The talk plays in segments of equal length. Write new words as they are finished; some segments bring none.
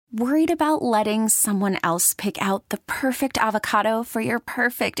Worried about letting someone else pick out the perfect avocado for your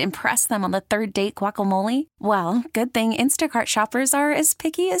perfect impress them on the third date guacamole? Well, good thing Instacart shoppers are as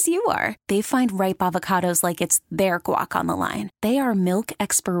picky as you are. They find ripe avocados like it's their guac on the line. They are milk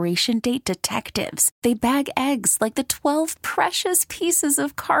expiration date detectives. They bag eggs like the 12 precious pieces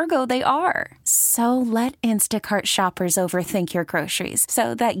of cargo they are. So let Instacart shoppers overthink your groceries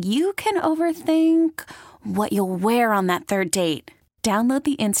so that you can overthink what you'll wear on that third date. Download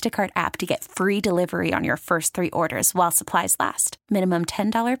the Instacart app to get free delivery on your first 3 orders while supplies last. Minimum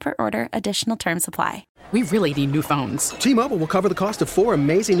 $10 per order. Additional terms apply. We really need new phones. T-Mobile will cover the cost of 4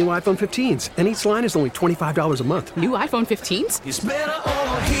 amazing new iPhone 15s, and each line is only $25 a month. New iPhone 15s? It's better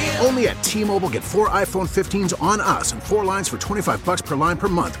over here. Only at T-Mobile, get 4 iPhone 15s on us and 4 lines for $25 per line per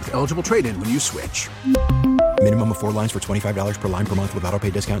month with eligible trade-in when you switch. Minimum of 4 lines for $25 per line per month with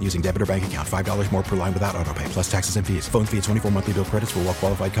autopay discount using debit or bank account. $5 more per line without autopay, plus taxes and fees. Phone fee at 24 monthly bill credits for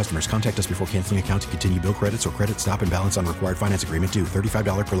well-qualified customers. Contact us before canceling account to continue bill credits or credit stop and balance on required finance agreement due.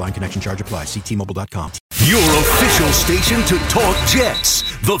 $35 per line connection charge applies. See T-Mobile.com. Your official station to talk Jets.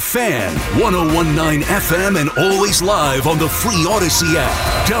 The Fan, 101.9 FM and always live on the free Odyssey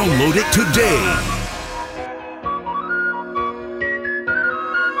app. Download it today.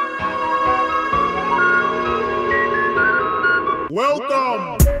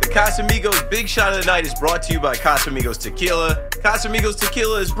 Welcome! The Casamigos Big Shot of the Night is brought to you by Casamigos Tequila. Casamigos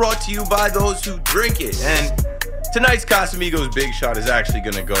Tequila is brought to you by those who drink it. And tonight's Casamigos Big Shot is actually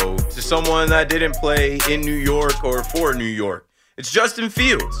going to go to someone that didn't play in New York or for New York. It's Justin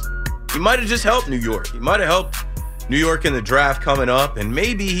Fields. He might have just helped New York. He might have helped New York in the draft coming up. And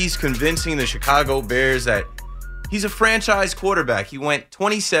maybe he's convincing the Chicago Bears that he's a franchise quarterback. He went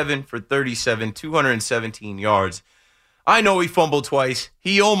 27 for 37, 217 yards. I know he fumbled twice.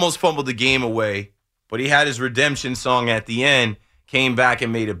 He almost fumbled the game away, but he had his redemption song at the end, came back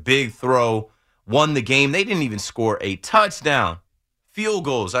and made a big throw, won the game. They didn't even score a touchdown. Field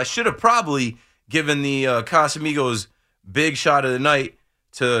goals. I should have probably given the Casamigos Big Shot of the Night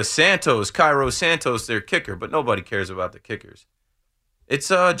to Santos, Cairo Santos, their kicker, but nobody cares about the kickers. It's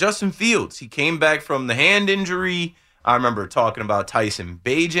Justin Fields. He came back from the hand injury. I remember talking about Tyson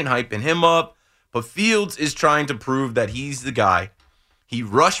Bagent, hyping him up. But Fields is trying to prove that he's the guy. He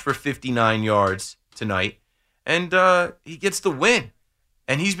rushed for 59 yards tonight, and he gets the win.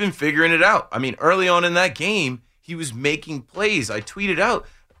 And he's been figuring it out. I mean, early on in that game, he was making plays. I tweeted out,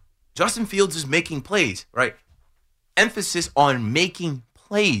 Justin Fields is making plays, right? Emphasis on making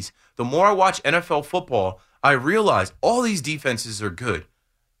plays. The more I watch NFL football, I realize all these defenses are good.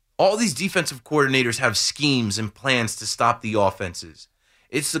 All these defensive coordinators have schemes and plans to stop the offenses.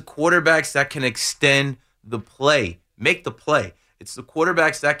 It's the quarterbacks that can extend the play, make the play. It's the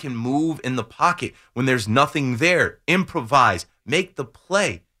quarterbacks that can move in the pocket when there's nothing there. Improvise, make the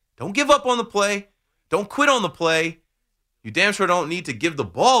play. Don't give up on the play. Don't quit on the play. You damn sure don't need to give the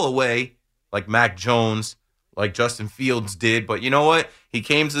ball away like Mac Jones, like Justin Fields did. But you know what? He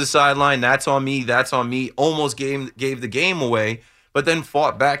came to the sideline. That's on me. That's on me. Almost gave the game away, but then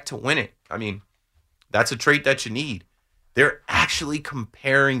fought back to win it. I mean, that's a trait that you need. They're actually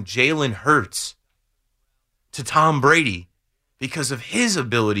comparing Jalen Hurts to Tom Brady because of his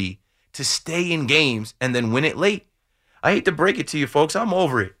ability to stay in games and then win it late. I hate to break it to you, folks. I'm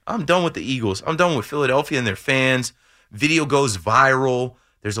over it. I'm done with the Eagles. I'm done with Philadelphia and their fans. Video goes viral.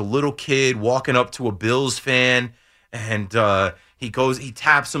 There's a little kid walking up to a Bills fan, and he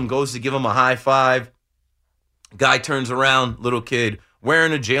taps him, goes to give him a high five. Guy turns around, little kid,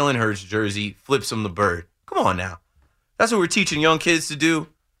 wearing a Jalen Hurts jersey, flips him the bird. Come on now. That's what we're teaching young kids to do.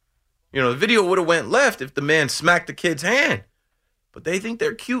 You know, the video would have went left if the man smacked the kid's hand. But they think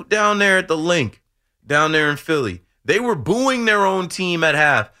they're cute down there at the Link, down there in Philly. They were booing their own team at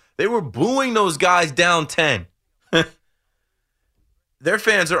half. They were booing those guys down 10. Their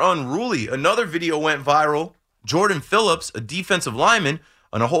fans are unruly. Another video went viral. Jordan Phillips, a defensive lineman,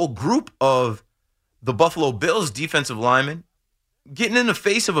 and a whole group of the Buffalo Bills defensive linemen getting in the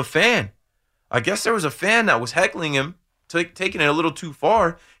face of a fan. I guess there was a fan that was heckling him, taking it a little too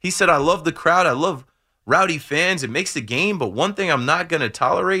far. He said, I love the crowd. I love rowdy fans. It makes the game. But one thing I'm not going to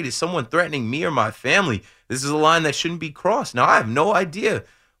tolerate is someone threatening me or my family. This is a line that shouldn't be crossed. Now, I have no idea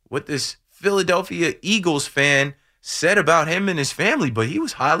what this Philadelphia Eagles fan said about him and his family, but he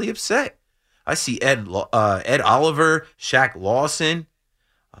was highly upset. I see Ed Oliver, Shaq Lawson,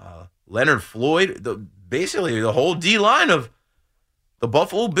 Leonard Floyd, basically the whole D-line of the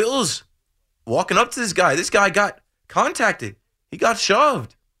Buffalo Bills walking up to this guy. This guy got contacted. He got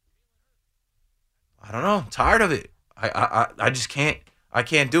shoved. I don't know. I'm tired of it. I just can't. I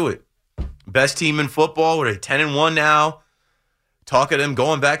can't do it. Best team in football. We're at 10-1 now. talk of them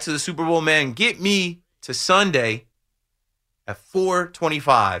going back to the Super Bowl, man. Get me to Sunday at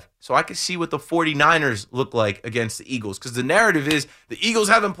 4:25 so I can see what the 49ers look like against the Eagles. Because the narrative is the Eagles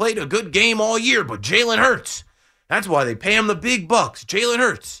haven't played a good game all year, but Jalen Hurts. That's why they pay him the big bucks. Jalen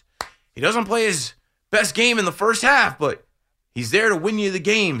Hurts. He doesn't play his best game in the first half, but he's there to win you the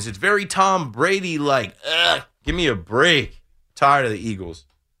games. It's very Tom Brady-like. Give me a break. Tired of the Eagles.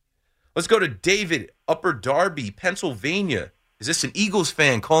 Let's go to David, Upper Darby, Pennsylvania. Is this an Eagles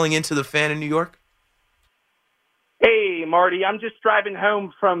fan calling into the Fan in New York? Hey, Marty. I'm just driving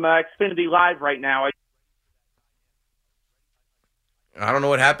home from Xfinity Live right now. I don't know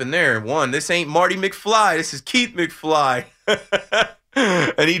what happened there. One, this ain't Marty McFly. This is Keith McFly.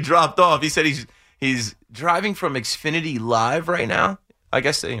 And he dropped off. He said he's driving from Xfinity Live right now. I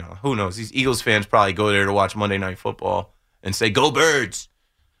guess, who knows? These Eagles fans probably go there to watch Monday Night Football and say, "Go Birds."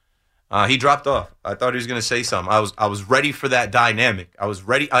 He dropped off. I thought he was going to say something. I was ready for that dynamic. I was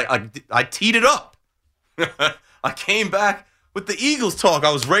ready. I teed it up. I came back with the Eagles talk.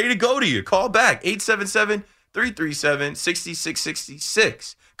 I was ready to go to you. Call back,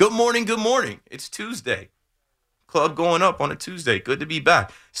 877-337-6666. Good morning, good morning. It's Tuesday. Club going up on a Tuesday. Good to be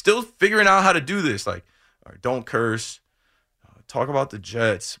back. Still figuring out how to do this. Like, all right, don't curse. Talk about the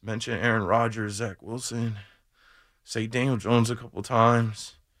Jets. Mention Aaron Rodgers, Zach Wilson. Say Daniel Jones a couple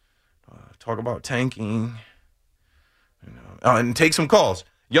times. Talk about tanking. And take some calls.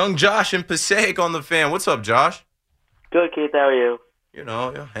 Young Josh in Passaic on the Fan. What's up, Josh? Good, Keith. How are you?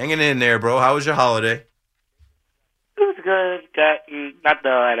 Hanging in there, bro. How was your holiday? It was good. Not the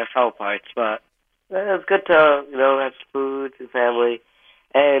NFL parts, but it was good to, have food and family.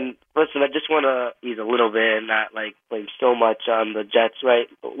 And listen, I just want to ease a little bit and not blame so much on the Jets, right?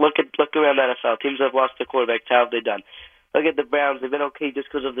 Look around the NFL. Teams that have lost their quarterbacks. How have they done? Look at the Browns. They've been okay just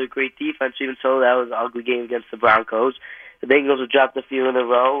because of their great defense. Even so, that was an ugly game against the Broncos. The Bengals have dropped a few in a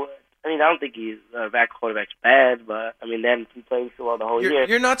row. I don't think that quarterback's bad, but, they haven't been playing so well the whole year.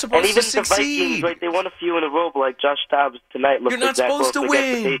 You're not supposed to succeed. And even the Vikings, right, they won a few in a row, but Josh Dobbs tonight looks like Zach Wilson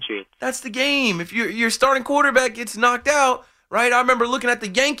against the Patriots. That's the game. If your starting quarterback gets knocked out, right? I remember looking at the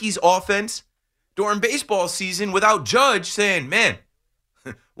Yankees offense during baseball season without Judge saying, man,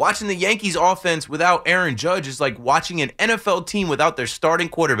 watching the Yankees offense without Aaron Judge is like watching an NFL team without their starting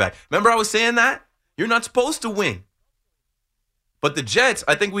quarterback. Remember I was saying that? You're not supposed to win. But the Jets,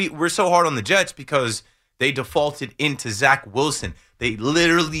 I think we're so hard on the Jets because they defaulted into Zach Wilson. They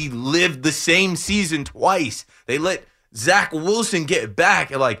literally lived the same season twice. They let Zach Wilson get back.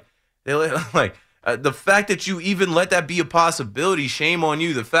 The fact that you even let that be a possibility, shame on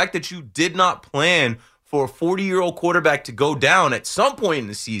you. The fact that you did not plan for a 40-year-old quarterback to go down at some point in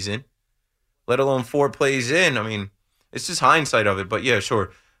the season, let alone 4 plays in. It's just hindsight of it. But, yeah,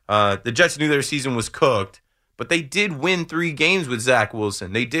 sure. The Jets knew their season was cooked. But they did win 3 games with Zach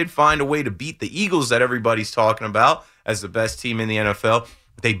Wilson. They did find a way to beat the Eagles that everybody's talking about as the best team in the NFL.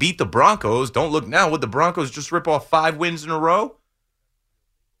 They beat the Broncos. Don't look now. Would the Broncos just rip off 5 wins in a row?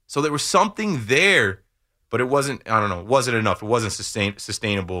 So there was something there, but it wasn't, wasn't enough. It wasn't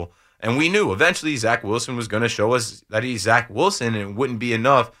sustainable. And we knew eventually Zach Wilson was going to show us that he's Zach Wilson, and it wouldn't be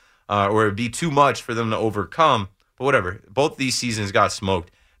enough or it would be too much for them to overcome. But whatever. Both these seasons got smoked.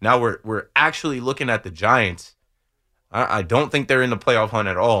 Now we're actually looking at the Giants. I don't think they're in the playoff hunt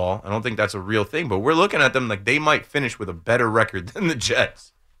at all. I don't think that's a real thing. But we're looking at them like they might finish with a better record than the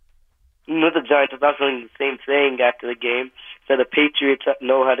Jets. With the Giants, I was saying the same thing after the game. Said the Patriots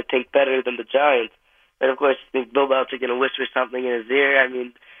know how to tank better than the Giants. And, of course, I think Bill Belichick going to whisper something in his ear.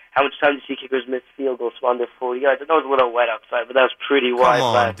 How much time do you see kickers miss field goals from under 40 yards? I know it was a little wet outside, but that was pretty wide.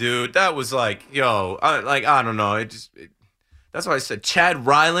 Come on, dude. That was I don't know. That's why I said Chad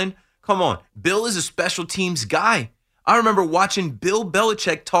Ryland. Come on. Bill is a special teams guy. I remember watching Bill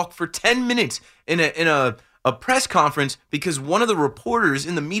Belichick talk for 10 minutes in a press conference because one of the reporters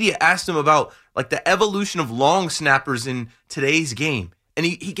in the media asked him about the evolution of long snappers in today's game. And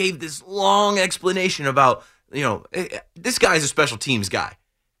he gave this long explanation about, this guy's a special teams guy.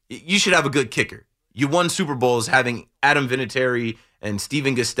 You should have a good kicker. You won Super Bowls having Adam Vinatieri and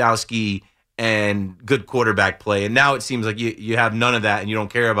Steven Gostkowski and good quarterback play. And now it seems like you have none of that and you don't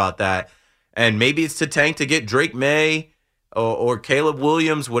care about that. And maybe it's to tank to get Drake May or Caleb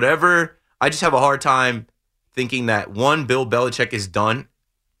Williams, whatever. I just have a hard time thinking that, one, Bill Belichick is done.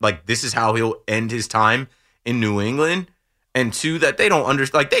 This is how he'll end his time in New England. And 2, that they don't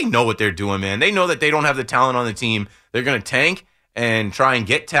understand. They know what they're doing, man. They know that they don't have the talent on the team. They're going to tank and try and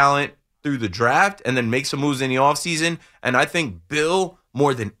get talent through the draft and then make some moves in the offseason. And I think Bill,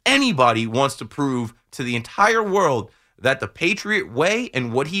 more than anybody, wants to prove to the entire world that the Patriot way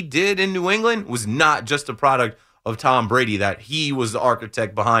and what he did in New England was not just a product of Tom Brady, that he was the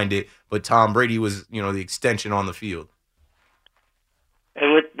architect behind it, but Tom Brady was, the extension on the field.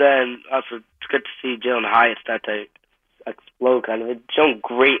 And with then also, it's good to see Jalen Hyatt start to explode. Kind of, it's shown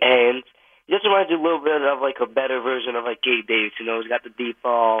great hands. He just reminds you a little bit of like a better version of like Gabe Davis. He's got the deep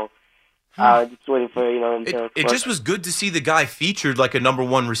ball. Just waiting for him to. It just was good to see the guy featured like a number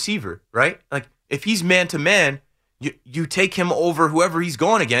one receiver, right? Like if he's man to man, you take him over whoever he's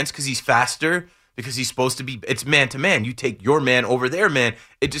going against because he's faster. Because he's supposed to be, it's man to man. You take your man over their man.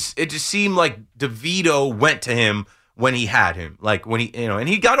 It just seemed like DeVito went to him when he had him, like when he, and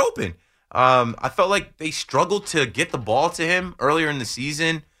he got open. I felt like they struggled to get the ball to him earlier in the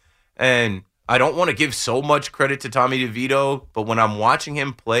season, and I don't want to give so much credit to Tommy DeVito, but when I'm watching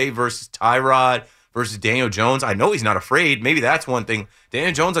him play versus Tyrod, versus Daniel Jones, I know he's not afraid. Maybe that's one thing.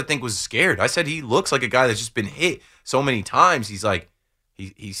 Daniel Jones, I think, was scared. I said he looks like a guy that's just been hit so many times. He's like,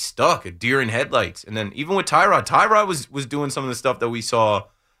 he's stuck, a deer in headlights. And then even with Tyrod was doing some of the stuff that we saw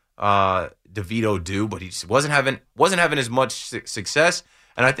DeVito do, but he just wasn't having as much success.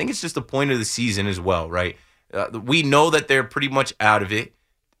 And I think it's just the point of the season as well, right? We know that they're pretty much out of it.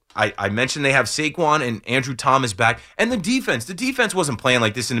 I mentioned they have Saquon and Andrew Thomas back. And the defense wasn't playing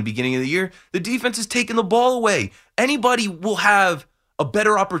like this in the beginning of the year. The defense is taking the ball away. Anybody will have a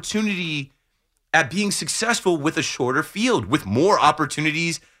better opportunity at being successful with a shorter field, with more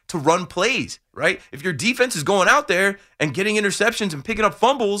opportunities to run plays, right? If your defense is going out there and getting interceptions and picking up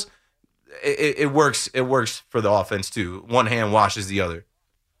fumbles, it works for the offense too. One hand washes the other.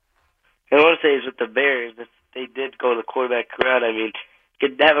 And I want to say is with the Bears, if they did go the quarterback route, I mean,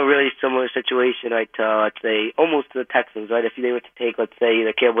 could have a really similar situation, right, to, let's say, almost to the Texans, right? If they were to take, let's say,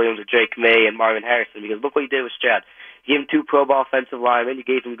 either Caleb Williams or Drake May and Marvin Harrison, because look what you did with Stroud. You gave him 2 Pro Bowl offensive linemen, you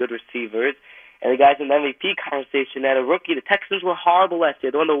gave him good receivers, and the guys in the MVP conversation had a rookie. The Texans were horrible last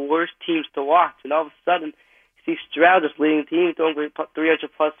year. They're one of the worst teams to watch. And all of a sudden, you see Stroud just leading the team, throwing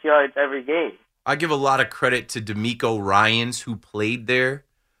 300-plus yards every game. I give a lot of credit to DeMeco Ryans, who played there,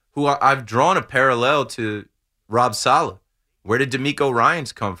 who I've drawn a parallel to Rob Saleh. Where did DeMeco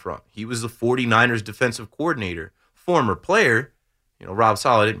Ryans come from? He was the 49ers defensive coordinator, former player. Rob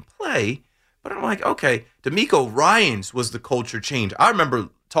Saleh didn't play, but I'm like, okay, DeMeco Ryans was the culture change. I remember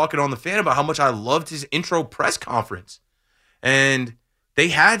talking on The Fan about how much I loved his intro press conference. And they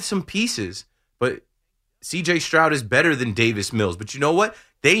had some pieces, but C.J. Stroud is better than Davis Mills. But you know what?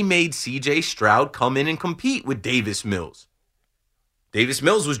 They made C.J. Stroud come in and compete with Davis Mills. Davis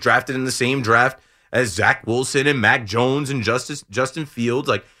Mills was drafted in the same draft as Zach Wilson and Mac Jones and Justin Fields.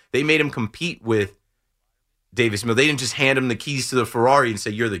 Like, they made him compete with Davis Mills. They didn't just hand him the keys to the Ferrari and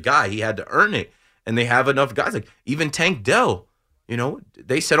say, you're the guy. He had to earn it. And they have enough guys. Like, even Tank Dell,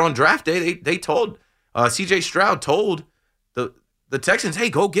 they said on draft day, they told, C.J. Stroud told the Texans, hey,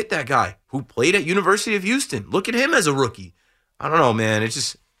 go get that guy who played at University of Houston. Look at him as a rookie. I don't know, man. It's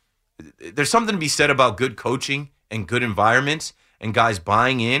just, there's something to be said about good coaching and good environments and guys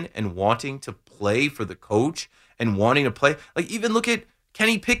buying in and wanting to play for the coach and wanting to play. Like, even look at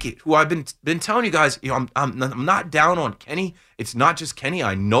Kenny Pickett, who I've been telling you guys, I'm not down on Kenny. It's not just Kenny.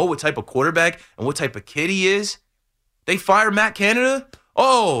 I know what type of quarterback and what type of kid he is. They fired Matt Canada.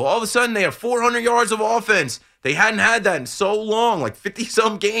 Oh, all of a sudden they have 400 yards of offense. They hadn't had that in so long, like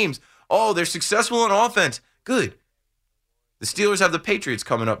 50-some games. Oh, they're successful on offense. Good. The Steelers have the Patriots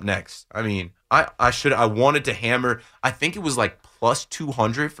coming up next. I mean, I wanted to hammer. I think it was like plus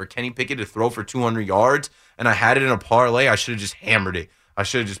 200 for Kenny Pickett to throw for 200 yards, and I had it in a parlay. I should have just hammered it. I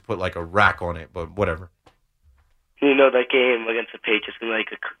should have just put like a rack on it, but whatever. That game against the Patriots is going to make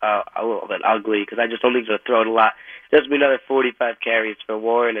a little bit ugly because I just don't think they'll throw it a lot. There's been another 45 carries for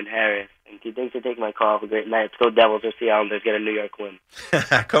Warren and Harris. And thanks for taking my call. Have a great night. Let's go Devils or see Islanders get a New York win.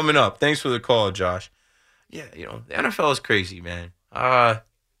 Coming up. Thanks for the call, Josh. Yeah, the NFL is crazy, man.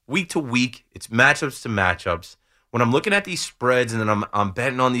 Week to week, it's matchups to matchups. When I'm looking at these spreads and then I'm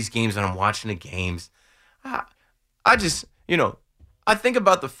betting on these games and I'm watching the games, I just, I think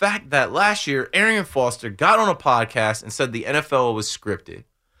about the fact that last year, Arian Foster got on a podcast and said the NFL was scripted.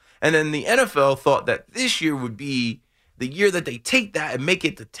 And then the NFL thought that this year would be the year that they take that and make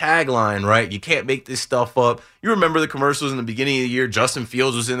it the tagline, right? You can't make this stuff up. You remember the commercials in the beginning of the year. Justin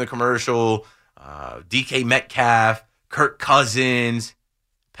Fields was in the commercial. DK Metcalf, Kirk Cousins,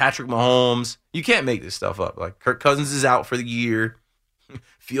 Patrick Mahomes. You can't make this stuff up. Like, Kirk Cousins is out for the year.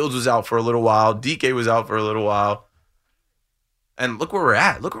 Fields was out for a little while. DK was out for a little while. And look where we're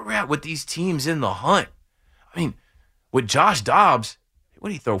at. Look where we're at with these teams in the hunt. I mean, with Josh Dobbs, what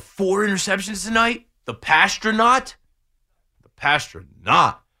did he throw? 4 interceptions tonight? The Pastronaut? The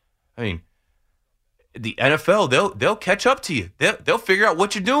Pastronaut. I mean, the NFL, they'll catch up to you. They'll figure out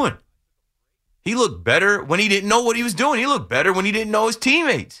what you're doing. He looked better when he didn't know what he was doing. He looked better when he didn't know his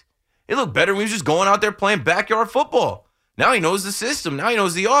teammates. He looked better when he was just going out there playing backyard football. Now he knows the system. Now he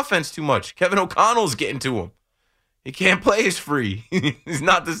knows the offense too much. Kevin O'Connell's getting to him. He can't play as free. He's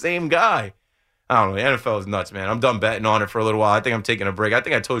not the same guy. I don't know. The NFL is nuts, man. I'm done betting on it for a little while. I think I'm taking a break. I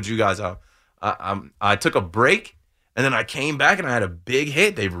think I told you guys I took a break, and then I came back, and I had a big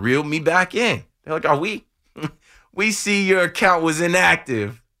hit. They reeled me back in. They're like, we see your account was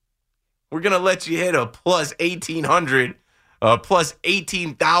inactive. We're going to let you hit a plus 1,800, plus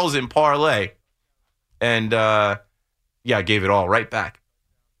 18,000 parlay. And, I gave it all right back.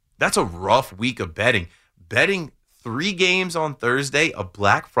 That's a rough week of betting. Betting 3 games on Thursday, a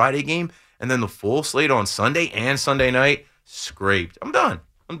Black Friday game, and then the full slate on Sunday and Sunday night, scraped. I'm done.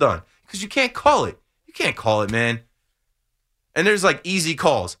 Because you can't call it. You can't call it, man. And there's like easy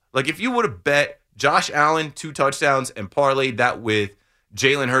calls. Like if you would have bet Josh Allen 2 touchdowns and parlayed that with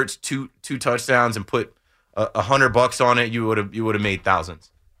Jalen Hurts two touchdowns and put $100 on it, you would have made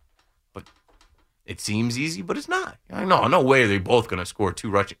thousands. But it seems easy, but it's not. No way are they both going to score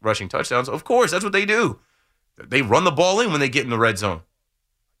 2 rushing touchdowns. Of course, that's what they do. They run the ball in when they get in the red zone.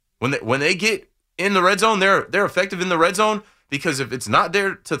 When they get in the red zone, they're effective in the red zone because if it's not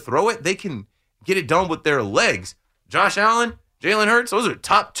there to throw it, they can get it done with their legs. Josh Allen, Jalen Hurts, those are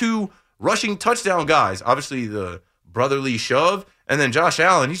top 2 rushing touchdown guys. Obviously, the brotherly shove, and then Josh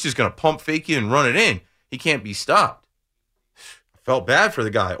Allen, he's just going to pump fake you and run it in. He can't be stopped. I felt bad for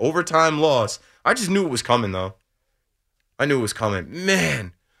the guy. Overtime loss. I just knew it was coming, though. I knew it was coming.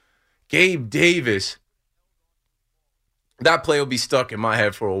 Man, Gabe Davis. That play will be stuck in my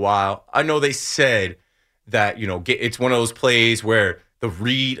head for a while. I know they said that, it's one of those plays where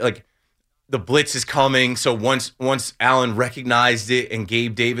the blitz is coming. So once Allen recognized it and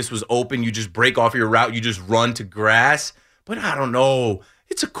Gabe Davis was open, you just break off your route. You just run to grass. But I don't know.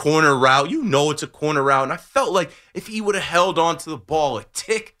 It's a corner route. It's a corner route. And I felt like if he would have held on to the ball a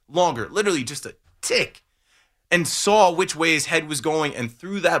tick longer, literally just a tick, and saw which way his head was going and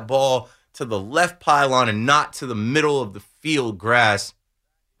threw that ball to the left pylon and not to the middle of the field grass,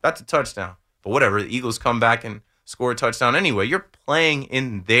 that's a touchdown. But whatever, the Eagles come back and score a touchdown anyway. You're playing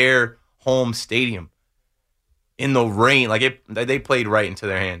in their home stadium in the rain. They played right into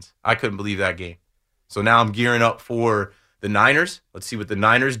their hands. I couldn't believe that game. So now I'm gearing up for the Niners. Let's see what the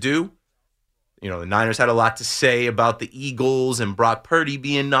Niners do. The Niners had a lot to say about the Eagles and Brock Purdy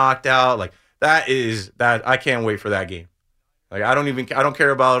being knocked out. I can't wait for that game. I don't care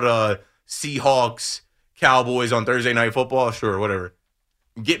about Seahawks, Cowboys on Thursday Night Football. Sure, whatever.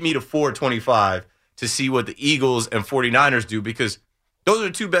 Get me to 425 to see what the Eagles and 49ers do because those are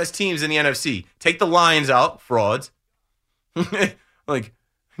the 2 best teams in the NFC. Take the Lions out, frauds.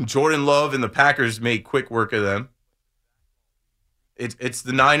 Jordan Love and the Packers made quick work of them. It's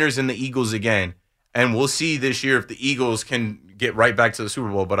the Niners and the Eagles again. And we'll see this year if the Eagles can get right back to the Super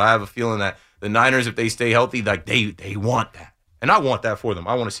Bowl. But I have a feeling that the Niners, if they stay healthy, they want that. And I want that for them.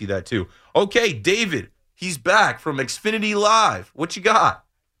 I want to see that too. Okay, David, he's back from Xfinity Live. What you got?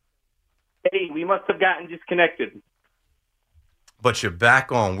 Hey, we must have gotten disconnected. But you're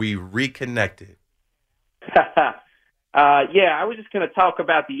back on. We reconnected. I was just going to talk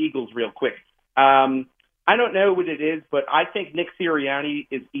about the Eagles real quick. I don't know what it is, but I think Nick Sirianni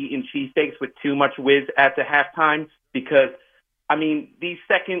is eating cheesesteaks with too much whiz at the halftime because, these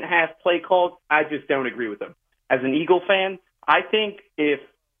second half play calls, I just don't agree with them. As an Eagle fan, I think if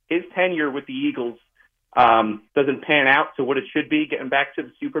his tenure with the Eagles doesn't pan out to what it should be, getting back to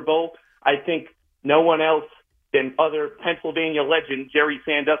the Super Bowl, I think no one else than other Pennsylvania legend Jerry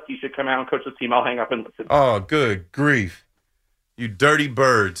Sandusky should come out and coach the team. I'll hang up and listen. Oh, good grief. You dirty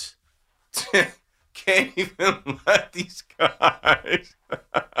birds. Can't even let these guys.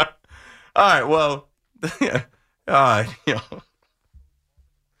 All right, well,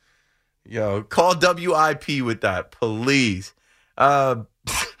 call WIP with that, please. The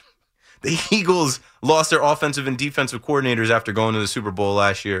Eagles lost their offensive and defensive coordinators after going to the Super Bowl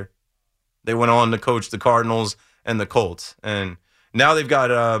last year. They went on to coach the Cardinals and the Colts. And now they've got,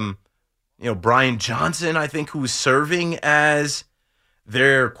 Brian Johnson, I think, who's serving as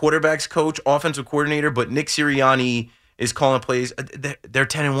their quarterback's coach, offensive coordinator, but Nick Sirianni is calling plays. They're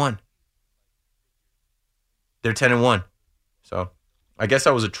 10-1. They're 10-1. So I guess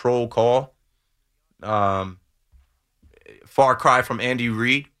that was a troll call. Far cry from Andy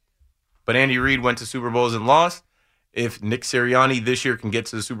Reid. But Andy Reid went to Super Bowls and lost. If Nick Sirianni this year can get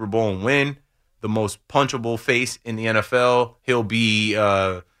to the Super Bowl and win, the most punchable face in the NFL, he'll be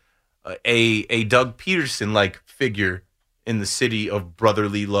a Doug Peterson-like figure in the city of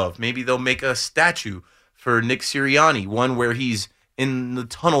brotherly love. Maybe they'll make a statue for Nick Sirianni, one where he's in the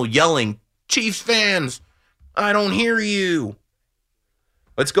tunnel yelling, Chiefs fans, I don't hear you.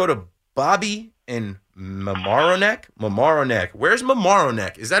 Let's go to Bobby in Mamaroneck. Mamaroneck. Where's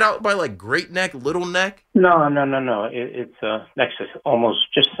Mamaroneck? Is that out by like Great Neck, Little Neck? No. It's next to almost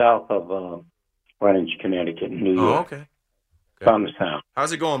just south of Greenwich, Connecticut, New York. Oh, okay. Thomastown.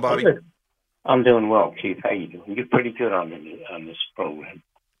 How's it going, Bobby? I'm doing well, Keith. How you doing? You're pretty good on this program.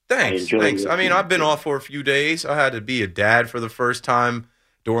 Thanks. I mean, I've been off for a few days. I had to be a dad for the first time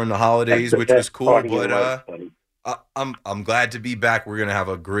during the holidays, which was cool. But I'm glad to be back. We're gonna have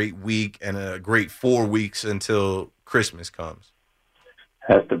a great week and a great 4 weeks until Christmas comes.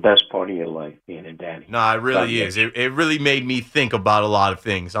 That's the best part of your life, being a daddy. No, it really is. It really made me think about a lot of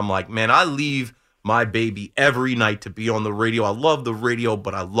things. I'm like, man, I leave my baby every night to be on the radio. I love the radio,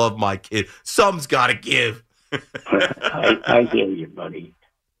 but I love my kid. Something's got to give. I hear you, buddy.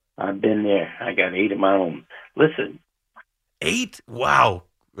 I've been there. I got 8 of my own. Listen. 8? Wow.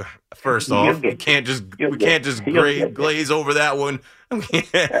 First off, we can't just glaze over that one.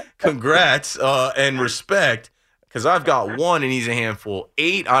 Congrats and respect, because I've got 1 and he's a handful.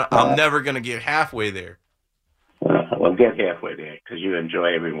 8, I'm never going to get halfway there. Well, get halfway there, because you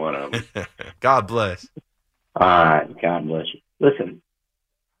enjoy every one of them. God bless. All right, God bless you. Listen,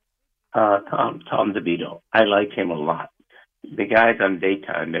 Tom DeVito, I like him a lot. The guys on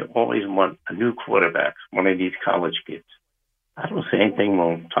daytime, they always want a new quarterback, one of these college kids. I don't say anything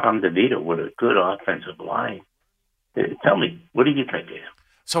wrong. Tom DeVito with a good offensive line. Tell me, what do you think of him?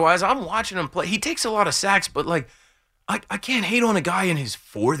 So as I'm watching him play, he takes a lot of sacks, but like, I can't hate on a guy in his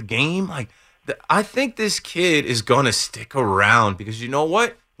 4th game. Like, I think this kid is going to stick around because you know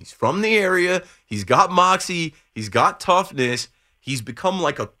what? He's from the area. He's got moxie. He's got toughness. He's become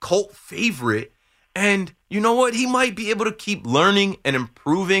like a cult favorite. And you know what? He might be able to keep learning and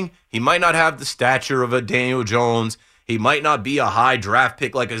improving. He might not have the stature of a Daniel Jones. He might not be a high draft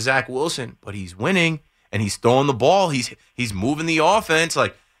pick like a Zach Wilson, but he's winning and he's throwing the ball. He's moving the offense.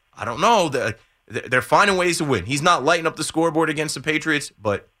 Like, I don't know. They're finding ways to win. He's not lighting up the scoreboard against the Patriots,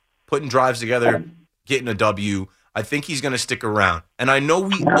 but putting drives together, getting a W. I think he's going to stick around. And I know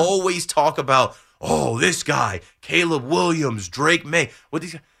we always talk about, oh, this guy, Caleb Williams, Drake May. What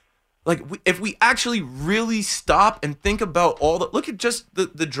these guys, like, if we actually really stop and think about all the, look at just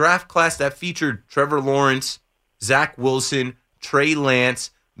the draft class that featured Trevor Lawrence, Zach Wilson, Trey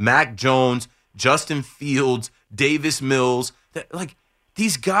Lance, Mac Jones, Justin Fields, Davis Mills. Like,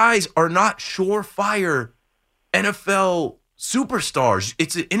 these guys are not surefire NFL superstars.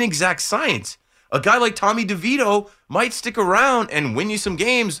 It's an inexact science. A guy like Tommy DeVito might stick around and win you some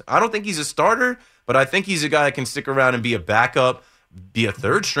games. I don't think he's a starter, but I think he's a guy that can stick around and be a backup, be a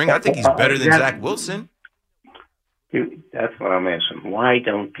 3rd string. I think he's better than Zach Wilson. That's what I'm asking. Why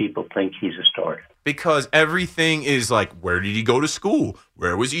don't people think he's a starter? Because everything is like, where did he go to school?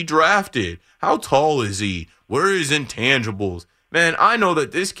 Where was he drafted? How tall is he? Where are his intangibles? Man, I know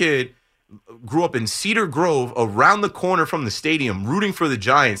that this kid grew up in Cedar Grove, around the corner from the stadium, rooting for the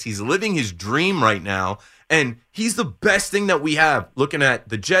Giants. He's living his dream right now, and he's the best thing that we have looking at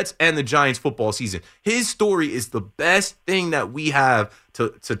the Jets and the Giants football season. His story is the best thing that we have to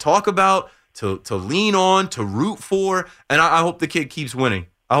talk about, to lean on, to root for, and I hope the kid keeps winning.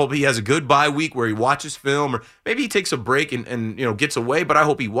 I hope he has a good bye week where he watches film, or maybe he takes a break and gets away, but I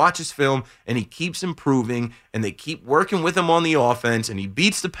hope he watches film and he keeps improving and they keep working with him on the offense and he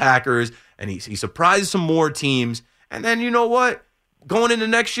beats the Packers and he surprises some more teams. And then you know what? Going into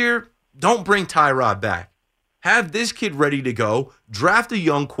next year, don't bring Tyrod back. Have this kid ready to go. Draft a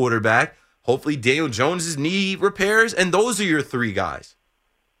young quarterback. Hopefully Daniel Jones' knee repairs, and those are your 3 guys.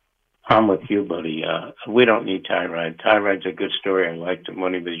 I'm with you, buddy. We don't need Tyrod. Tyrod's a good story. I liked him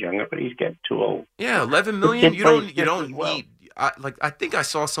when he was younger, but he's getting too old. Yeah, $11 million. You don't need. I think I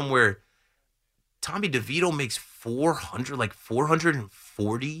saw somewhere Tommy DeVito makes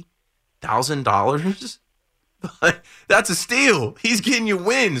 $440,000. That's a steal. He's getting you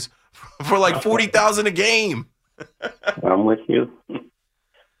wins for like $40,000 a game. I'm with you.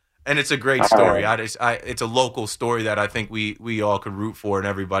 And it's a great story. It's a local story that I think we all could root for and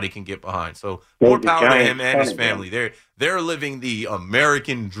everybody can get behind. So more power to him and his family. They're living the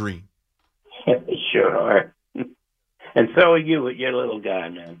American dream. They sure are. And so are you with your little guy,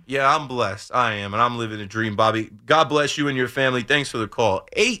 man. Yeah, I'm blessed. I am, and I'm living the dream, Bobby. God bless you and your family. Thanks for the call.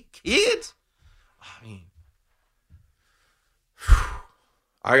 8 kids? I mean,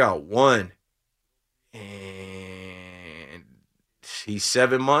 I got 1. And he's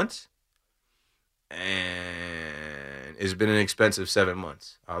 7 months. And it's been an expensive 7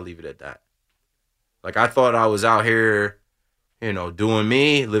 months. I'll leave it at that. Like, I thought I was out here, doing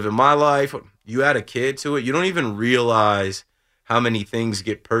me, living my life. You add a kid to it, you don't even realize how many things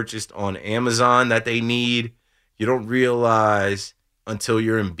get purchased on Amazon that they need. You don't realize until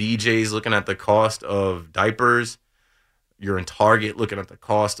you're in BJ's looking at the cost of diapers. You're in Target looking at the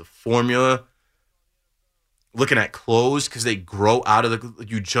cost of formula. Looking at clothes because they grow out of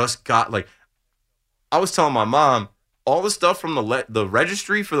you just got, like, I was telling my mom, all the stuff from the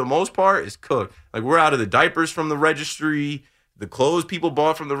registry for the most part is cooked. Like, we're out of the diapers from the registry, the clothes people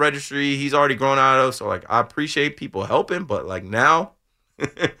bought from the registry, he's already grown out of. So, like, I appreciate people helping, but, like, now,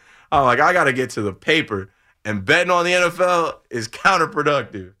 I'm like, I got to get to the paper. And betting on the NFL is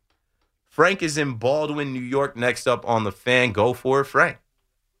counterproductive. Frank is in Baldwin, New York, next up on the Fan. Go for it, Frank.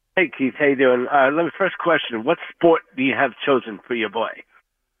 Hey, Keith. How you doing? First question. What sport do you have chosen for your boy?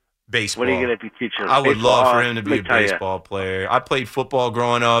 Baseball. What are you going to be teaching? I would baseball? love for him to be a baseball player. I played football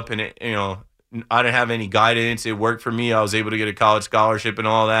growing up, and I didn't have any guidance. It worked for me. I was able to get a college scholarship and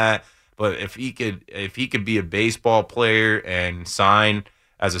all that. But if he could be a baseball player and sign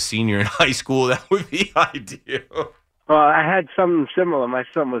as a senior in high school, that would be ideal. Well, I had something similar. My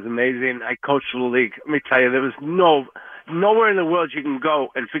son was amazing. I coached the league. Let me tell you, there was nowhere in the world you can go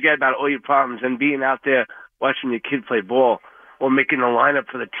and forget about all your problems and being out there watching your kid play ball or making a lineup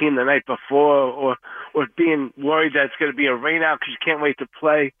for the team the night before or being worried that it's going to be a rain out because you can't wait to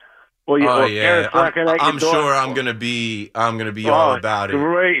play. Or parents knocking at your door. Sure I'm gonna be all about it.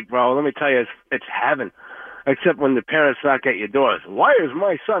 Great, bro. Let me tell you, it's heaven. Except when the parents knock at your doors. Why is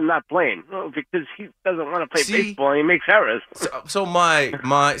my son not playing? Well, because he doesn't want to play baseball and he makes errors. So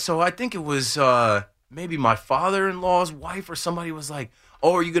I think it was maybe my father-in-law's wife or somebody was like,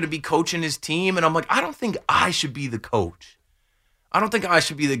 "Oh, are you going to be coaching his team?" And I'm like, I don't think I should be the coach. I don't think I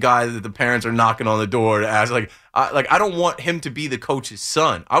should be the guy that the parents are knocking on the door to ask. I don't want him to be the coach's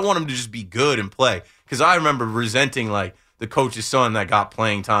son. I want him to just be good and play. Because I remember resenting the coach's son that got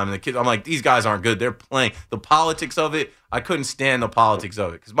playing time. And the kids, I'm like, these guys aren't good. They're playing. The politics of it, I couldn't stand the politics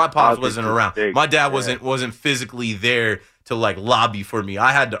of it. Because my pops wasn't around. My dad wasn't physically there to lobby for me.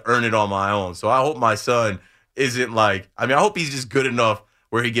 I had to earn it on my own. So I hope my son isn't I hope he's just good enough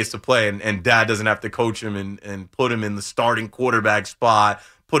where he gets to play and dad doesn't have to coach him and put him in the starting quarterback spot,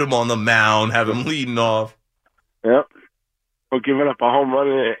 put him on the mound, have him leading off. Yep. Or giving up a home run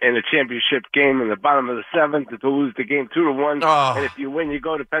in a championship game in the bottom of the seventh to lose the game 2-1. Oh. And if you win, you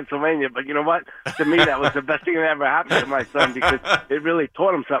go to Pennsylvania. But you know what? To me, that was the best thing that ever happened to my son because it really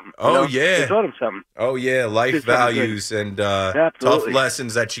taught him something. Yeah. It taught him something. Oh, yeah. Life values and tough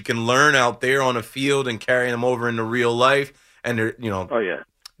lessons that you can learn out there on a field and carry them over into real life. And,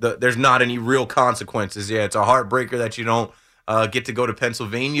 there's not any real consequences. Yeah, it's a heartbreaker that you don't get to go to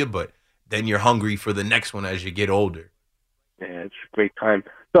Pennsylvania, but then you're hungry for the next one as you get older. Yeah, it's a great time.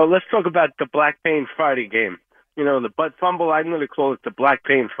 So let's talk about the Black Pain Friday game. The butt fumble, I'm going to call it the Black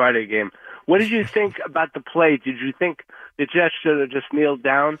Pain Friday game. What did you think about the play? Did you think the Jets should have just kneeled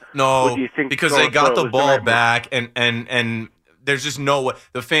down? No, because they got the ball back, and there's just no way.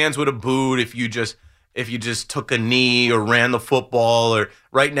 The fans would have booed if you just took a knee or ran the football. Or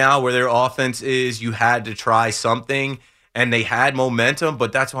right now where their offense is, you had to try something, and they had momentum,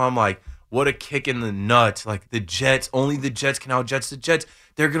 but that's why I'm like, what a kick in the nuts. The Jets, only the Jets can out-Jets the Jets.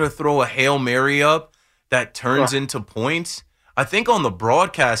 They're going to throw a Hail Mary up that turns into points. I think on the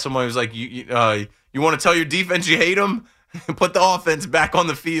broadcast, somebody was like, you want to tell your defense you hate them? Put the offense back on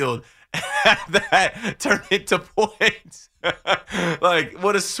the field. That turn into points.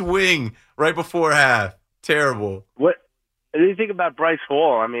 What a swing right before half. Terrible. What do you think about Bryce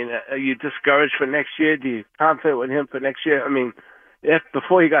Hall? Are you discouraged for next year? Do you confident with him for next year?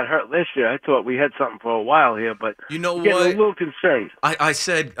 Before he got hurt this year, I thought we had something for a while here, but you know what? Getting a little concerned. I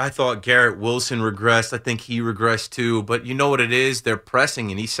said I thought Garrett Wilson regressed. I think he regressed too. But you know what it is? They're pressing,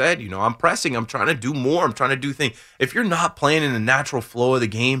 and he said, I'm pressing. I'm trying to do more. I'm trying to do things. If you're not playing in the natural flow of the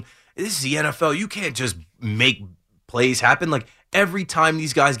game, this is the NFL. You can't just make plays happen. Every time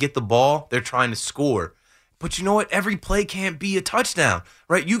these guys get the ball, they're trying to score. But you know what? Every play can't be a touchdown,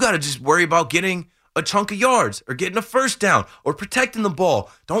 right? You got to just worry about getting a chunk of yards or getting a first down or protecting the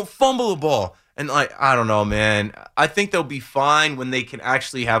ball. Don't fumble the ball. And I don't know, man. I think they'll be fine when they can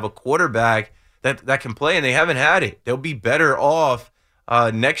actually have a quarterback that can play, and they haven't had it. They'll be better off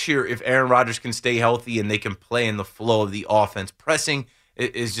next year if Aaron Rodgers can stay healthy and they can play in the flow of the offense. Pressing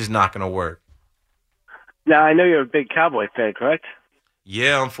is just not going to work. Now, I know you're a big Cowboy fan, correct?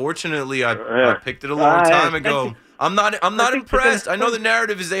 Yeah, unfortunately, I picked it a long time ago. I'm not impressed. I know the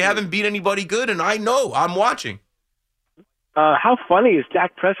narrative is they haven't beat anybody good, and I know. I'm watching. How funny is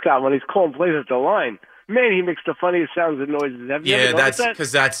Dak Prescott when he's calling plays at the line? Man, he makes the funniest sounds and noises. Have you ever noticed that?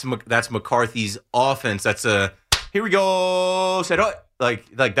 Because that's McCarthy's offense. That's here we go. Said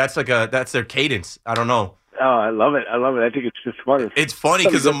that's that's their cadence. I don't know. Oh, I love it. I think it's just fun. It's funny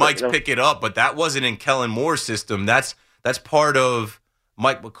because the mics pick it up, but that wasn't in Kellen Moore's system. That's part of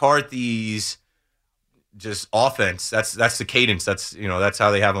Mike McCarthy's just offense. That's the cadence. That's how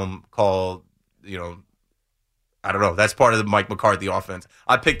they have them call. I don't know. That's part of the Mike McCarthy offense.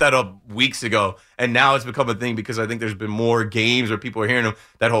 I picked that up weeks ago, and now it's become a thing because I think there's been more games where people are hearing them.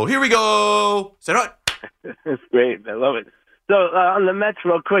 That whole "here we go," set up. It's great. I love it. So on the Mets,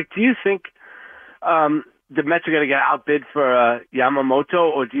 real quick, do you think the Mets are going to get outbid for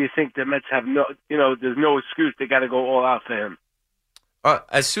Yamamoto, or do you think the Mets have there's no excuse, they got to go all out for him?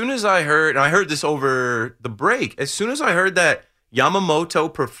 As soon as I heard, and I heard this over the break, as soon as I heard that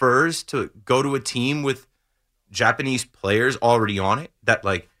Yamamoto prefers to go to a team with Japanese players already on it, that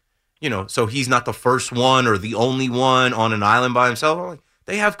so he's not the first one or the only one on an island by himself. I'm like,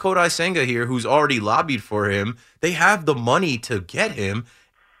 they have Kodai Senga here who's already lobbied for him. They have the money to get him.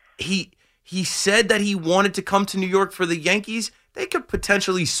 He said that he wanted to come to New York for the Yankees. They could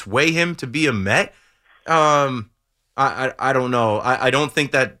potentially sway him to be a Met. I don't know. I don't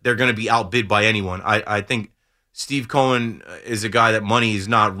think that they're going to be outbid by anyone. I think Steve Cohen is a guy that money is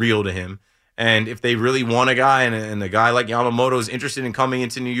not real to him. And if they really want a guy and a guy like Yamamoto is interested in coming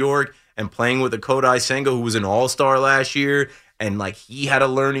into New York and playing with a Kodai Senga who was an all-star last year, and he had a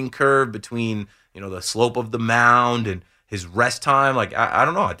learning curve between, the slope of the mound and his rest time, I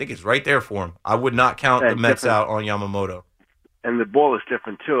don't know. I think it's right there for him. I would not count the Mets out on Yamamoto. And the ball is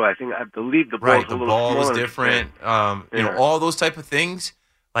different too. I believe the ball is a little smaller. Right, the ball is different. All those type of things,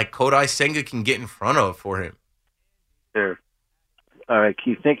 Kodai Senga can get in front of for him. Yeah. All right,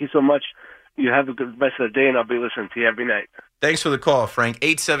 Keith. Thank you so much. You have a good rest of the day, and I'll be listening to you every night. Thanks for the call, Frank.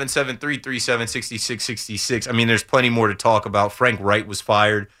 877-337-6666. I mean, there's plenty more to talk about. Frank Wright was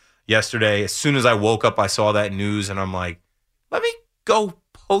fired yesterday. As soon as I woke up, I saw that news, and I'm like, let me go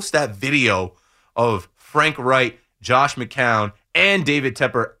post that video of Frank Wright, Josh McCown, and David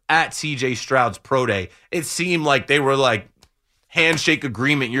Tepper at C.J. Stroud's pro day. It seemed like they were handshake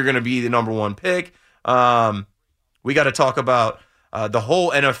agreement. You're going to be the number one pick. We got to talk about the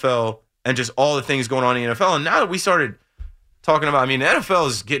whole NFL and just all the things going on in the NFL. And now that we started talking about, the NFL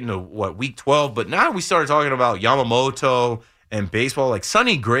is getting to, week 12, but now we started talking about Yamamoto and baseball.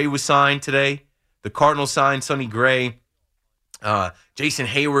 Sonny Gray was signed today. The Cardinals signed Sonny Gray. Jason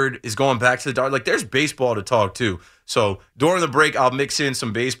Hayward is going back to the Dodgers. There's baseball to talk to. So during the break, I'll mix in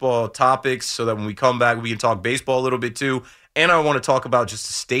some baseball topics so that when we come back, we can talk baseball a little bit too. And I want to talk about just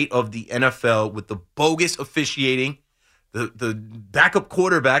the state of the NFL with the bogus officiating, the backup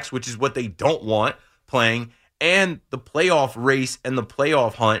quarterbacks, which is what they don't want playing, and the playoff race and the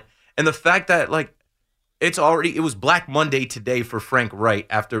playoff hunt, and the fact that it was Black Monday today for Frank Wright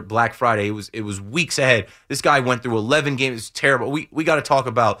after Black Friday. It was weeks ahead. This guy went through 11 games. It's terrible. We got to talk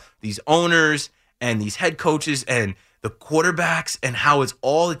about these owners and these head coaches and the quarterbacks and how it's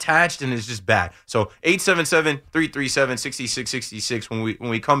all attached and it's just bad. So 877-337-6666. When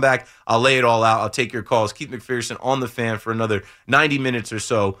we come back, I'll lay it all out. I'll take your calls. Keith McPherson on the Fan for another 90 minutes or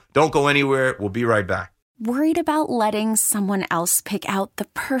so. Don't go anywhere. We'll be right back. Worried about letting someone else pick out the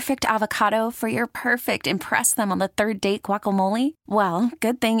perfect avocado for your perfect impress them on the third date guacamole? Well,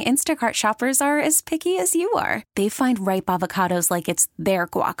 good thing Instacart shoppers are as picky as you are. They find ripe avocados like it's their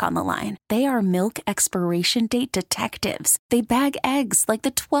guac on the line. They are milk expiration date detectives. They bag eggs like the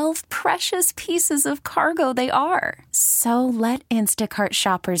 12 precious pieces of cargo they are. So let Instacart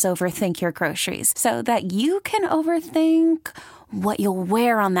shoppers overthink your groceries so that you can overthink what you'll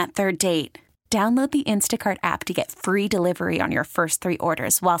wear on that third date. Download the Instacart app to get free delivery on your first 3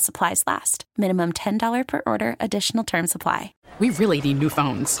 orders while supplies last. Minimum $10 per order. Additional terms apply. We really need new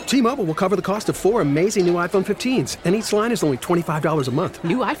phones. T-Mobile will cover the cost of 4 amazing new iPhone 15s, and each line is only $25 a month.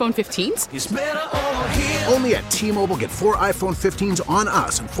 New iPhone 15s? It's better over here. Only at T-Mobile, get 4 iPhone 15s on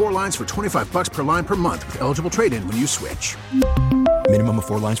us and 4 lines for $25 per line per month with eligible trade-in when you switch. Minimum of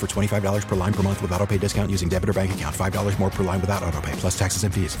 4 lines for $25 per line per month with auto-pay discount using debit or bank account. $5 more per line without auto-pay, plus taxes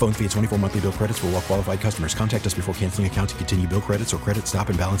and fees. Phone fee at 24 monthly bill credits for well-qualified customers. Contact us before canceling account to continue bill credits or credit stop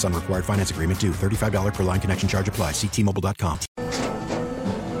and balance on required finance agreement due. $35 per line connection charge applies. See T-Mobile.com.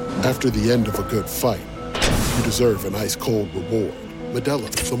 After the end of a good fight, you deserve an ice-cold reward. Modelo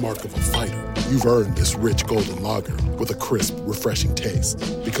is the mark of a fighter. You've earned this rich golden lager with a crisp, refreshing taste.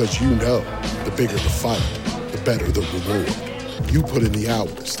 Because you know, the bigger the fight, the better the reward. You put in the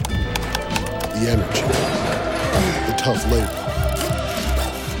hours, the energy, the tough labor.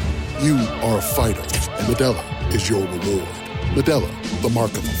 You are a fighter, and Modelo is your reward. Modelo, the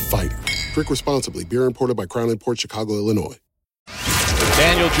mark of a fighter. Drink responsibly. Beer imported by Crown Imports, Chicago, Illinois.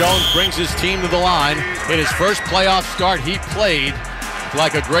 Daniel Jones brings his team to the line. In his first playoff start, he played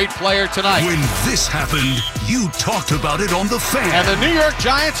looked like a great player tonight. When this happened, you talked about it on The Fan. And the New York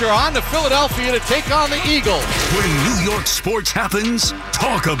Giants are on to Philadelphia to take on the Eagles. When New York sports happens,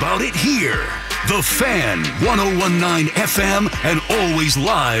 talk about it here. The Fan, 101.9 FM, and always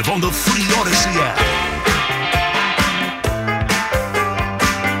live on the free Odyssey app.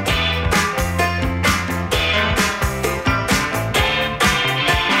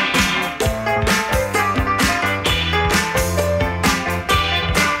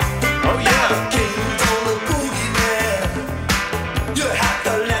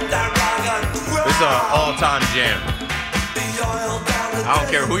 All-time jam. I don't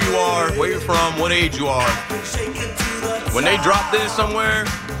care who you are, where you're from, what age you are. When they drop this somewhere,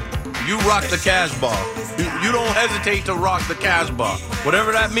 you rock the Casbah. You don't hesitate to rock the Casbah.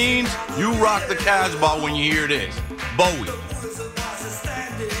 Whatever that means, you rock the Casbah when you hear this. Bowie.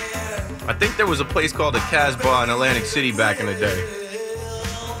 I think there was a place called the Casbah in Atlantic City back in the day.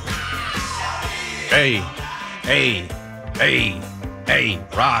 Hey,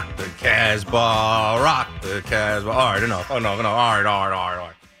 rock the Casbah, rock the Casbah. All right, enough. All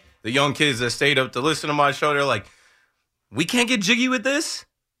right. The young kids that stayed up to listen to my show, they're like, we can't get jiggy with this?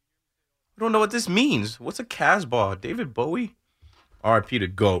 We don't know what this means. What's a Casbah? David Bowie? R.I.P. to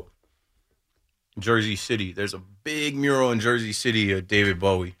GOAT. Jersey City. There's a big mural in Jersey City of David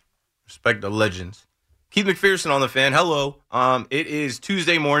Bowie. Respect the legends. Keith McPherson on The Fan. Hello. It is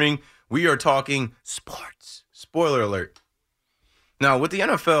Tuesday morning. We are talking sports. Spoiler alert. Now, with the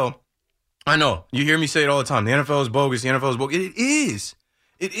NFL, I know, you hear me say it all the time. The NFL is bogus. The NFL is bogus. It is.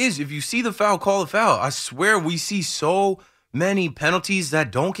 It is. If you see the foul, call the foul. I swear we see so many penalties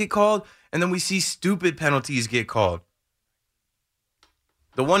that don't get called, and then we see stupid penalties get called.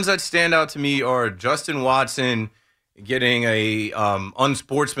 The ones that stand out to me are Justin Watson getting a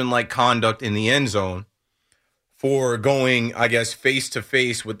unsportsmanlike conduct in the end zone for going, I guess,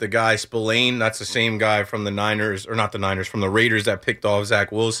 face-to-face with the guy Spillane. That's the same guy from the Niners, or not the Niners, from the Raiders that picked off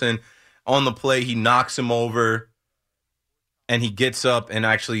Zach Wilson. On the play, he knocks him over, and he gets up and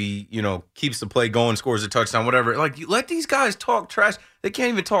actually, keeps the play going, scores a touchdown, whatever. Like, you let these guys talk trash. They can't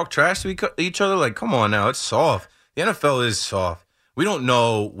even talk trash to each other. Like, come on now, it's soft. The NFL is soft. We don't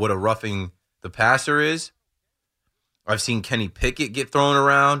know what a roughing the passer is. I've seen Kenny Pickett get thrown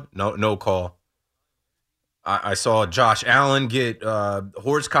around. No call. I saw Josh Allen get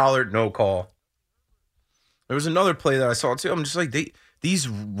horse collared, no call. There was another play that I saw too. I'm just like, these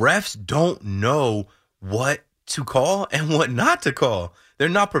refs don't know what to call and what not to call. They're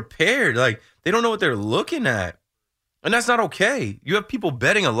not prepared. Like, they don't know what they're looking at. And that's not okay. You have people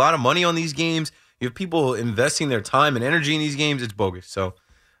betting a lot of money on these games. You have people investing their time and energy in these games. It's bogus. So,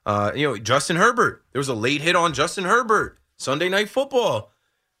 Justin Herbert. There was a late hit on Justin Herbert. Sunday Night Football.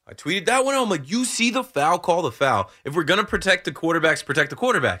 I tweeted that one out. I'm like, you see the foul, call the foul. If we're going to protect the quarterbacks, protect the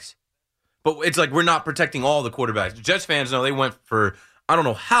quarterbacks. But it's like we're not protecting all the quarterbacks. Jets fans know they went for I don't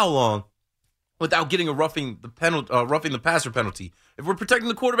know how long without getting a roughing the passer penalty. If we're protecting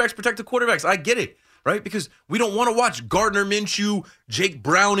the quarterbacks, protect the quarterbacks. I get it, right? Because we don't want to watch Gardner Minshew, Jake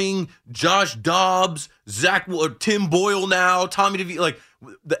Browning, Josh Dobbs, Tim Boyle now, Tommy DeVito. Like,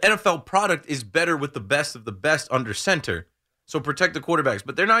 the NFL product is better with the best of the best under center. So protect the quarterbacks.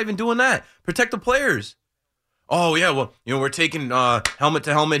 But they're not even doing that. Protect the players. Oh, yeah, well, we're taking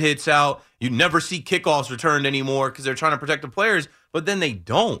helmet-to-helmet hits out. You never see kickoffs returned anymore because they're trying to protect the players, but then they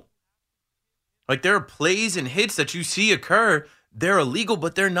don't. Like, there are plays and hits that you see occur. They're illegal,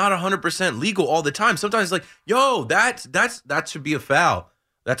 but they're not 100% legal all the time. Sometimes it's like, that should be a foul.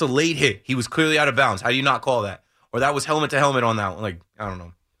 That's a late hit. He was clearly out of bounds. How do you not call that? Or that was helmet-to-helmet on that one. Like, I don't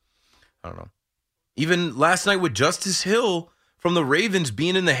know. Even last night with Justice Hill from the Ravens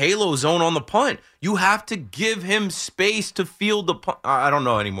being in the halo zone on the punt. You have to give him space to field the punt. I don't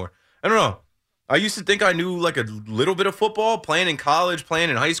know anymore. I don't know. I used to think I knew like a little bit of football, playing in college, playing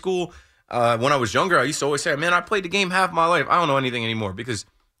in high school. When I was younger, I used to always say, man, I played the game half my life. I don't know anything anymore because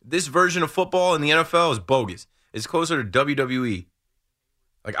this version of football in the NFL is bogus. It's closer to WWE.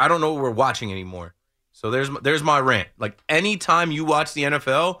 Like, I don't know what we're watching anymore. So there's my rant. Like, anytime you watch the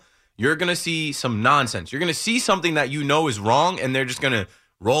NFL, you're going to see some nonsense. You're going to see something that you know is wrong, and they're just going to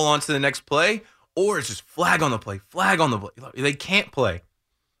roll on to the next play, or it's just flag on the play. They can't play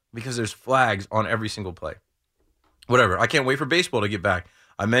because there's flags on every single play. Whatever. I can't wait for baseball to get back.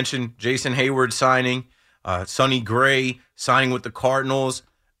 I mentioned Jason Hayward signing, Sonny Gray signing with the Cardinals.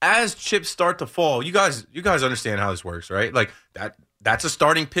 As chips start to fall, you guys understand how this works, right? Like, that's a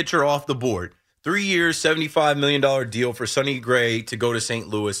starting pitcher off the board. 3 years, $75 million deal for Sonny Gray to go to St.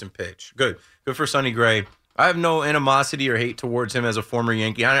 Louis and pitch. Good for Sonny Gray. I have no animosity or hate towards him as a former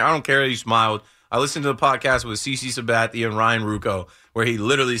Yankee. I don't care that he smiled. I listened to the podcast with CeCe Sabathia and Ryan Rucco, where he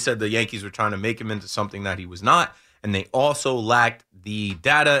literally said the Yankees were trying to make him into something that he was not, and they also lacked the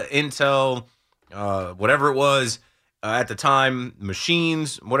data, intel, whatever it was at the time,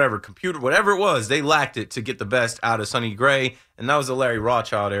 machines, whatever, computer, whatever it was, they lacked it to get the best out of Sonny Gray, and that was the Larry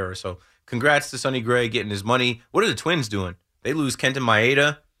Rothschild era. So congrats to Sonny Gray getting his money. What are the Twins doing? They lose Kenton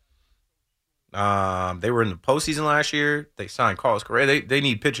Maeda. They were in the postseason last year. They signed Carlos Correa. They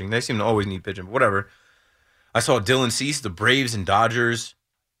need pitching. They seem to always need pitching, but whatever. I saw Dylan Cease. The Braves and Dodgers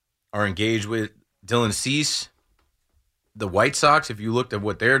are engaged with Dylan Cease. The White Sox, if you looked at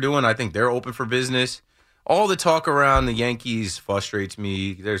what they're doing, I think they're open for business. All the talk around the Yankees frustrates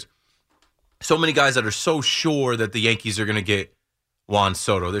me. There's so many guys that are so sure that the Yankees are going to get Juan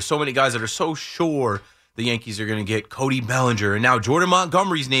Soto. There's so many guys that are so sure the Yankees are going to get Cody Bellinger. And now Jordan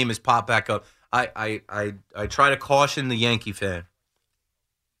Montgomery's name has popped back up. I try to caution the Yankee fan.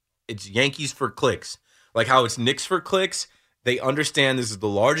 It's Yankees for clicks. Like how it's Knicks for clicks. They understand this is the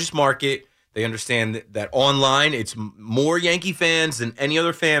largest market. They understand that online it's more Yankee fans than any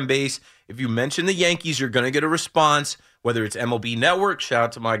other fan base. If you mention the Yankees, you're going to get a response, whether it's MLB Network. Shout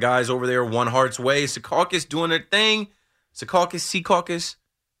out to my guys over there, One Heart's Way. Secaucus doing their thing. Secaucus.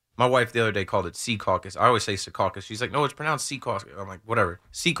 My wife the other day called it Sea Caucus. I always say Secaucus. She's like, no, it's pronounced Sea Caucus. I'm like, whatever.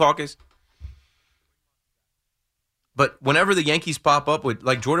 Sea Caucus. But whenever the Yankees pop up with,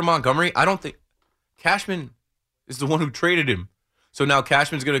 like, Jordan Montgomery, I don't think Cashman is the one who traded him. So now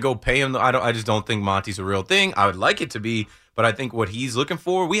Cashman's going to go pay him. I just don't think Monty's a real thing. I would like it to be, but I think what he's looking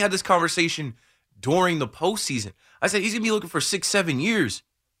for, we had this conversation during the postseason. I said he's going to be looking for 6-7 years.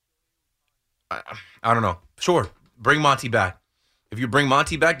 I don't know. Sure, bring Monty back. If you bring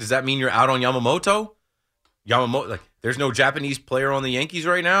Monty back, does that mean you're out on Yamamoto? There's no Japanese player on the Yankees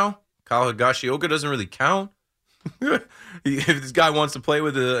right now. Kyle Higashioka doesn't really count. If this guy wants to play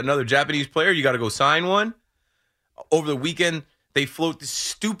with another Japanese player, you got to go sign one. Over the weekend, they float this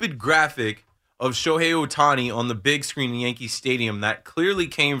stupid graphic of Shohei Ohtani on the big screen in Yankee Stadium that clearly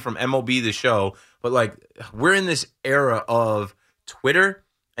came from MLB The Show. But, like, we're in this era of Twitter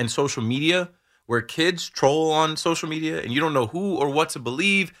and social media where kids troll on social media and you don't know who or what to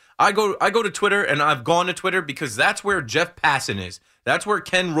believe. I go to Twitter, and I've gone to Twitter because that's where Jeff Passan is. That's where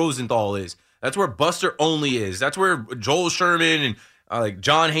Ken Rosenthal is. That's where Buster Olney is. That's where Joel Sherman and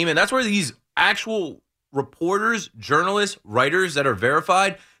John Heyman. That's where these actual reporters, journalists, writers that are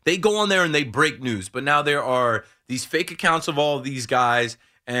verified, they go on there and they break news. But now there are these fake accounts of all of these guys,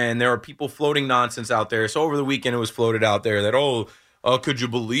 and there are people floating nonsense out there. So over the weekend, it was floated out there that, could you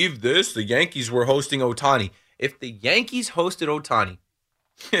believe this? The Yankees were hosting Ohtani. If the Yankees hosted Ohtani,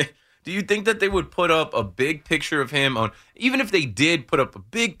 do you think that they would put up a big picture of him on, even if they did put up a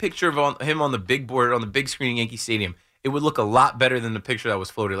big picture of him on the big board, on the big screen in Yankee Stadium, it would look a lot better than the picture that was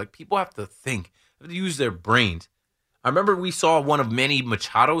floated. Like, people have to think. To use their brains. I remember we saw one of Manny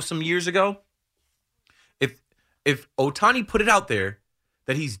Machado some years ago. If Ohtani put it out there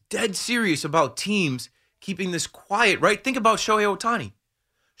that he's dead serious about teams keeping this quiet, right? Think about Shohei Ohtani.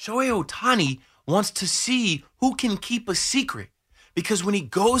 Shohei Ohtani wants to see who can keep a secret, because when he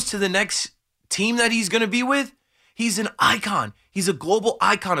goes to the next team that he's going to be with, he's an icon. He's a global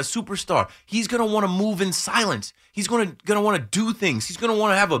icon, a superstar. He's going to want to move in silence. He's going to want to do things. He's going to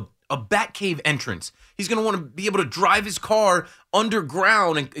want to have a Batcave entrance. He's going to want to be able to drive his car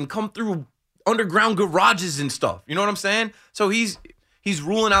underground and come through underground garages and stuff. You know what I'm saying? So he's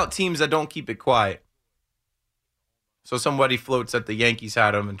ruling out teams that don't keep it quiet. So somebody floats that the Yankees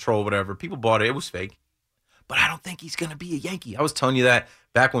had him and troll whatever. People bought it. It was fake. But I don't think he's going to be a Yankee. I was telling you that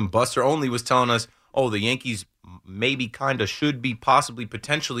back when Buster Olney was telling us, the Yankees maybe kind of should be possibly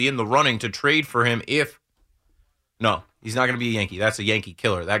potentially in the running to trade for him if... No, he's not going to be a Yankee. That's a Yankee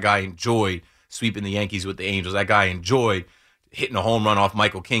killer. That guy enjoyed sweeping the Yankees with the Angels. That guy enjoyed hitting a home run off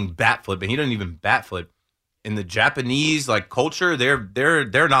Michael King bat flip, and he doesn't even bat flip. In the Japanese culture,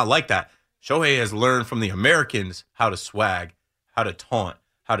 they're not like that. Shohei has learned from the Americans how to swag, how to taunt,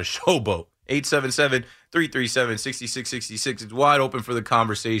 how to showboat. 877-337-6666. It's wide open for the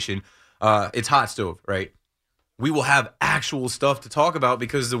conversation. It's hot stove, right? We will have actual stuff to talk about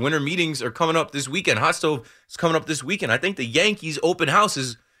because the winter meetings are coming up this weekend. Hot Stove is coming up this weekend. I think the Yankees open house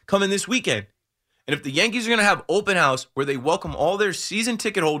is coming this weekend. And if the Yankees are going to have open house where they welcome all their season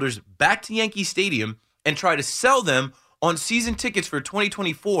ticket holders back to Yankee Stadium and try to sell them on season tickets for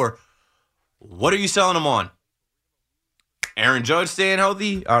 2024, what are you selling them on? Aaron Judge staying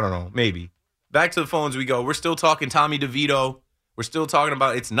healthy? I don't know. Maybe. Back to the phones we go. We're still talking Tommy DeVito. We're still talking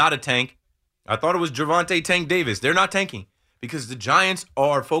about it's not a tank. I thought it was Gervonta Tank Davis. They're not tanking because the Giants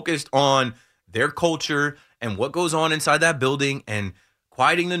are focused on their culture and what goes on inside that building and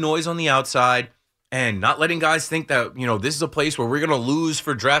quieting the noise on the outside. and not letting guys think that, this is a place where we're going to lose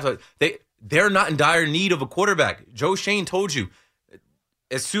for draft. They're not in dire need of a quarterback. Joe Shane told you,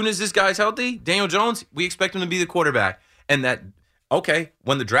 as soon as this guy's healthy, Daniel Jones, we expect him to be the quarterback. And that, okay,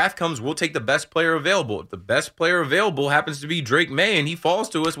 when the draft comes, we'll take the best player available. If the best player available happens to be Drake May and he falls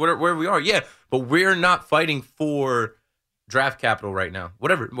to us where we are, yeah, but we're not fighting for draft capital right now.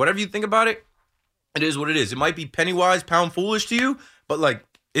 Whatever you think about it, it is what it is. It might be penny wise, pound foolish to you, but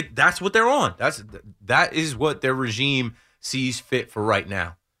that's what they're on. That is what their regime sees fit for right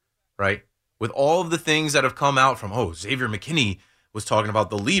now, right? With all of the things that have come out from, Xavier McKinney was talking about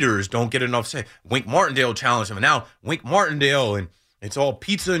the leaders don't get enough say. Wink Martindale challenged him, and now Wink Martindale, and it's all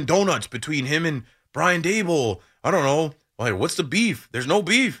pizza and donuts between him and Brian Dable. I don't know. What's the beef? There's no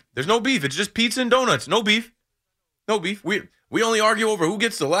beef. It's just pizza and donuts. No beef. We only argue over who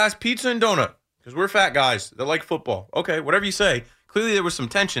gets the last pizza and donut because we're fat guys that like football. Okay, whatever you say. Clearly, there was some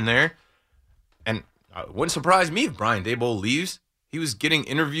tension there, and it wouldn't surprise me if Brian Daboll leaves. He was getting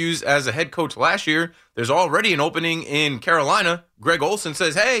interviews as a head coach last year. There's already an opening in Carolina. Greg Olson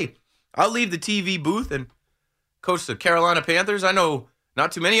says, hey, I'll leave the TV booth and coach the Carolina Panthers. I know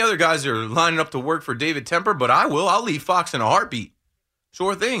not too many other guys are lining up to work for David Temper, but I will. I'll leave Fox in a heartbeat.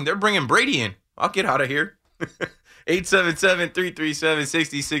 Sure thing. They're bringing Brady in. I'll get out of here.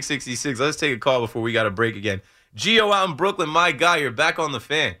 877-337-6666. Let's take a call before we got to break again. Gio out in Brooklyn, my guy, you're back on the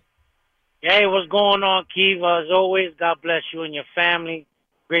Fan. Hey, what's going on, Kiva? As always, God bless you and your family.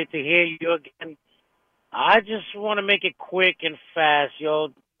 Great to hear you again. I just want to make it quick and fast, yo.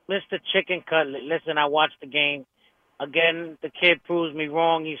 Mr. Chicken Cutlet, listen, I watched the game. Again, the kid proves me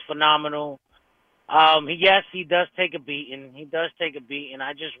wrong. He's phenomenal. Yes, he does take a beating.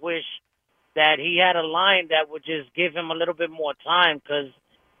 I just wish that he had a line that would just give him a little bit more time because,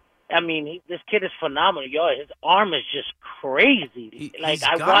 this kid is phenomenal. Yo, his arm is just crazy. He's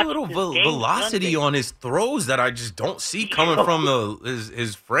got a little velocity on his throws that I just don't see coming from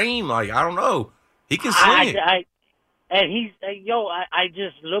his frame. I don't know. He can sling it. I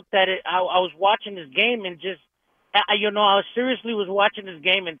just looked at it. I was watching this game and just, I seriously was watching this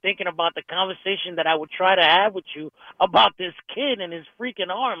game and thinking about the conversation that I would try to have with you about this kid and his freaking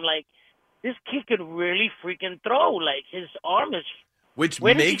arm. This kid could really freaking throw. His arm is... Which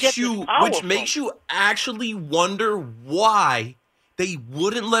makes you actually wonder why they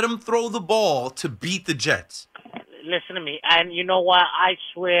wouldn't let him throw the ball to beat the Jets. Listen to me, and you know what? I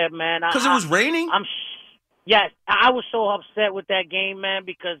swear, man. Because it was raining? Yes, I was so upset with that game, man,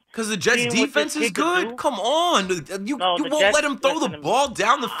 because the Jets' defense is good? Come on. You won't let him throw the ball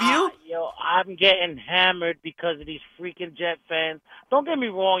down the field? I'm getting hammered because of these freaking Jet fans. Don't get me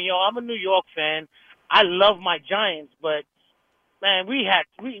wrong, I'm a New York fan. I love my Giants, but... Man, we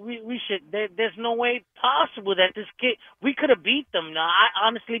should. There's no way possible that this kid. We could have beat them. Now, I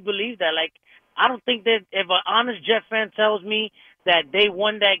honestly believe that. I don't think that if an honest Jet fan tells me that they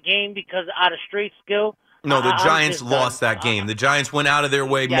won that game because out of straight skill. No, the Giants lost that game. The Giants went out of their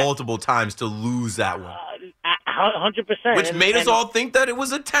way multiple times to lose that one. 100%. Which made us all think that it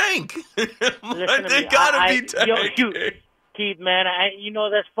was a tank. They gotta be tank. Keith, man,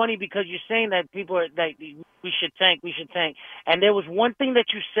 that's funny because you're saying that people are like, we should tank. And there was one thing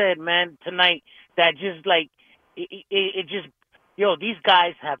that you said, man, tonight that just it just, these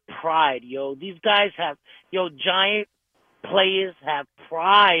guys have pride, These guys have, Giant players have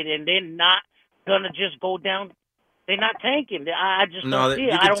pride, and they're not gonna just go down. They're not tanking. I just don't see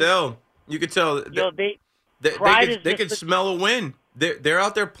it. You could tell. They could smell a win. They're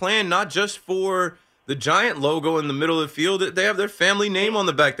out there playing not just for the Giant logo in the middle of the field. They have their family name on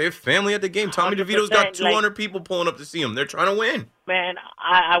the back. They have family at the game. Tommy DeVito's got 200 people pulling up to see him. They're trying to win. Man,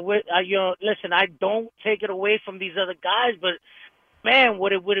 listen, I don't take it away from these other guys, but man,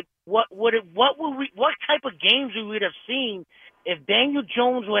 what type of games we would have seen if Daniel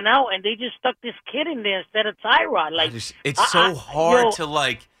Jones went out and they just stuck this kid in there instead of Tyrod? It's so hard to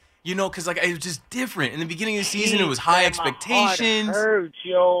because it was just different. In the beginning of the season, it was high expectations. My heart hurts,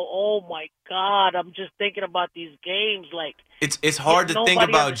 oh my God! I'm just thinking about these games. It's hard to think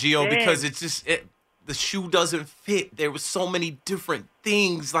about, Gio, because it's just the shoe doesn't fit. There was so many different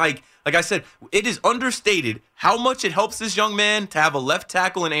things. Like I said, it is understated how much it helps this young man to have a left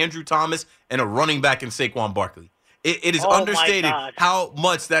tackle in Andrew Thomas and a running back in Saquon Barkley. It is understated how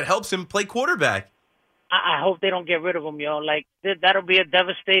much that helps him play quarterback. I hope they don't get rid of him, that'll be a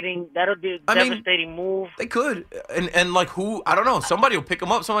devastating move. They could. And who, I don't know, somebody will pick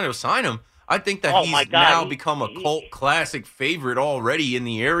him up, somebody will sign him. I think that he's now become a cult classic favorite already in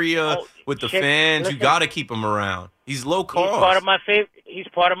the area with the fans. You got to keep him around. He's low cost. he's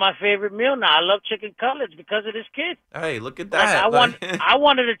part of my favorite meal now. I love chicken cutlets because of this kid. Hey, look at Like, that. I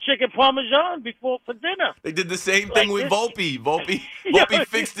wanted a chicken parmesan for dinner. They did the same thing with Volpe. Volpe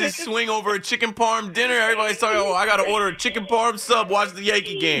fixed his swing over a chicken parm dinner. Everybody's talking, I got to order a chicken parm sub, watch the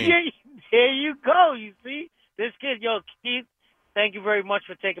Yankee game. Yeah, there you go. You see? This kid, Keith, thank you very much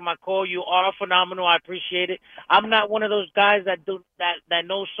for taking my call. You are phenomenal. I appreciate it. I'm not one of those guys that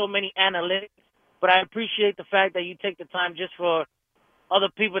knows so many analytics, but I appreciate the fact that you take the time just for other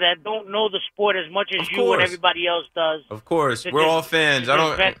people that don't know the sport as much as you and everybody else does. Of course. We're all fans. I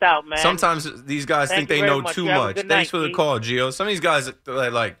don't vent out, man. Sometimes these guys think they know too much. Thanks for the call, Gio. Some of these guys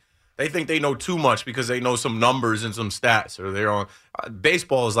they think they know too much because they know some numbers and some stats, or they're on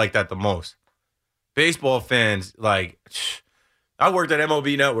baseball is like that the most. Baseball fans, I worked at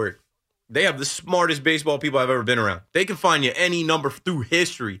MLB Network. They have the smartest baseball people I've ever been around. They can find you any number through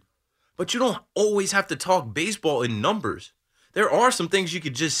history. But you don't always have to talk baseball in numbers. There are some things you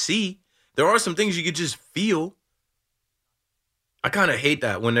could just see. There are some things you could just feel. I kind of hate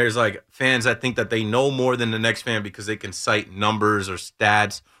that when there's fans that think that they know more than the next fan because they can cite numbers or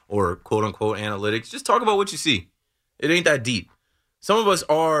stats or quote-unquote analytics. Just talk about what you see. It ain't that deep. Some of us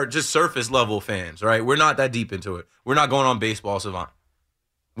are just surface level fans, right? We're not that deep into it. We're not going on Baseball Savant.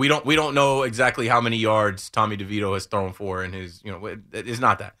 We don't know exactly how many yards Tommy DeVito has thrown for in his, it's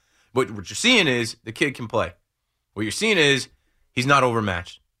not that. But what you're seeing is the kid can play. What you're seeing is he's not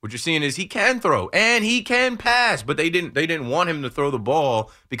overmatched. What you're seeing is he can throw and he can pass, but they didn't want him to throw the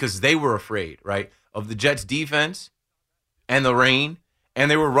ball because they were afraid, right, of the Jets defense and the rain,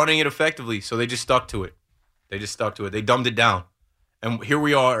 and they were running it effectively, so they just stuck to it. They dumbed it down. And here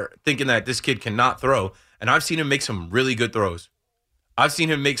we are thinking that this kid cannot throw, and I've seen him make some really good throws. I've seen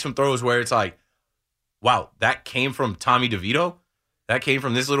him make some throws where it's like, wow, that came from Tommy DeVito? That came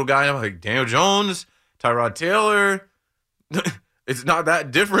from this little guy. I'm like, Daniel Jones, Tyrod Taylor. It's not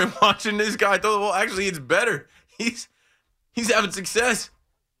that different watching this guy throw the ball. Actually, it's better. He's having success.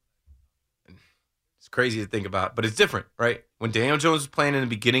 It's crazy to think about, but it's different, right? When Daniel Jones was playing in the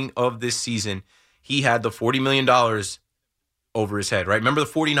beginning of this season, he had the $40 million over his head, right? Remember the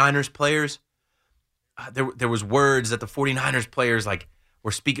 49ers players? There was words that the 49ers players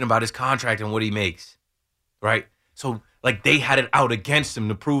were speaking about his contract and what he makes, right? So they had it out against him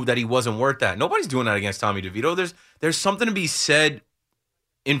to prove that he wasn't worth that. Nobody's doing that against Tommy DeVito. There's something to be said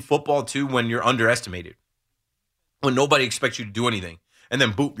in football too when you're underestimated, when nobody expects you to do anything, and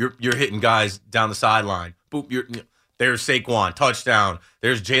then boop, you're hitting guys down the sideline. Boop, there's Saquon touchdown.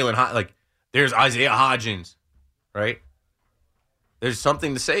 There's Jalen, there's Isaiah Hodgins, right? There's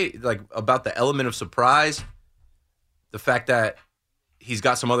something to say about the element of surprise, the fact that he's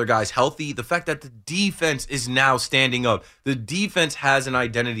got some other guys healthy, the fact that the defense is now standing up. The defense has an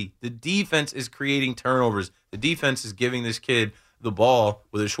identity. The defense is creating turnovers. The defense is giving this kid the ball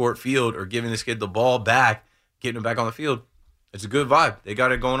with a short field or giving this kid the ball back, getting him back on the field. It's a good vibe. They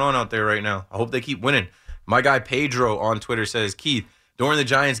got it going on out there right now. I hope they keep winning. My guy Pedro on Twitter says, Keith, during the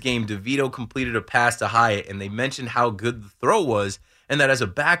Giants game, DeVito completed a pass to Hyatt, and they mentioned how good the throw was, and that as a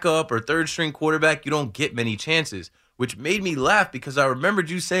backup or third-string quarterback, you don't get many chances, which made me laugh because I remembered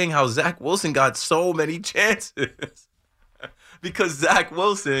you saying how Zach Wilson got so many chances. Because Zach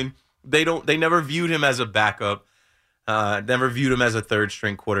Wilson, they never viewed him as a backup, never viewed him as a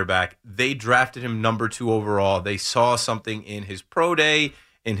third-string quarterback. They drafted him number 2 overall. They saw something in his pro day,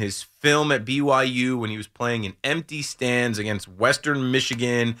 in his film at BYU when he was playing in empty stands against Western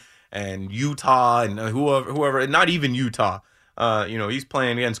Michigan and Utah and whoever, not even Utah. He's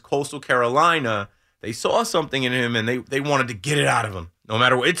playing against Coastal Carolina. They saw something in him, and they wanted to get it out of him. No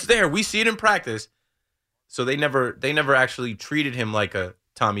matter what, it's there. We see it in practice. So they never actually treated him like a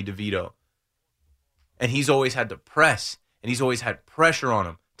Tommy DeVito. And he's always had to press, and he's always had pressure on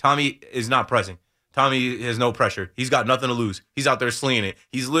him. Tommy is not pressing. Tommy has no pressure. He's got nothing to lose. He's out there slinging it.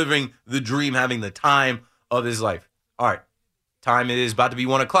 He's living the dream, having the time of his life. All right, time is about to be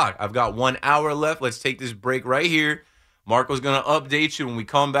 1 o'clock. I've got 1 hour left. Let's take this break right here. Marco's going to update you. When we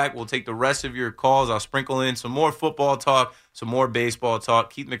come back, we'll take the rest of your calls. I'll sprinkle in some more football talk, some more baseball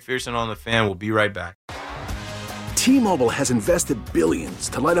talk. Keith McPherson on the Fan. We'll be right back. T-Mobile has invested billions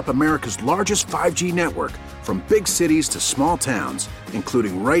to light up America's largest 5G network, from big cities to small towns,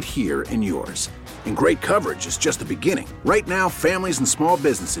 including right here in yours. And great coverage is just the beginning. Right now, families and small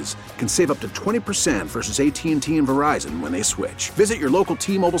businesses can save up to 20% versus AT&T and Verizon when they switch. Visit your local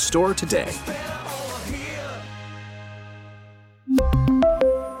T-Mobile store today.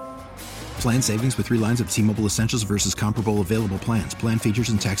 Plan savings with 3 lines of T-Mobile Essentials versus comparable available plans. Plan features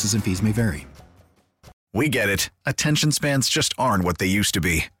and taxes and fees may vary. We get it. Attention spans just aren't what they used to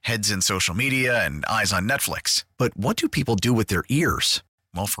be. Heads in social media and eyes on Netflix. But what do people do with their ears?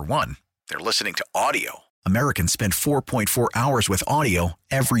 Well, for one, they're listening to audio. Americans spend 4.4 hours with audio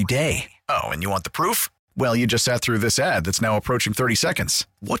every day. Oh, and you want the proof? Well, you just sat through this ad that's now approaching 30 seconds.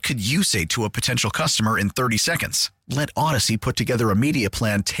 What could you say to a potential customer in 30 seconds? Let Odyssey put together a media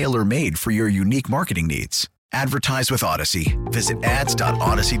plan tailor-made for your unique marketing needs. Advertise with Odyssey. Visit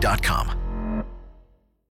ads.odyssey.com.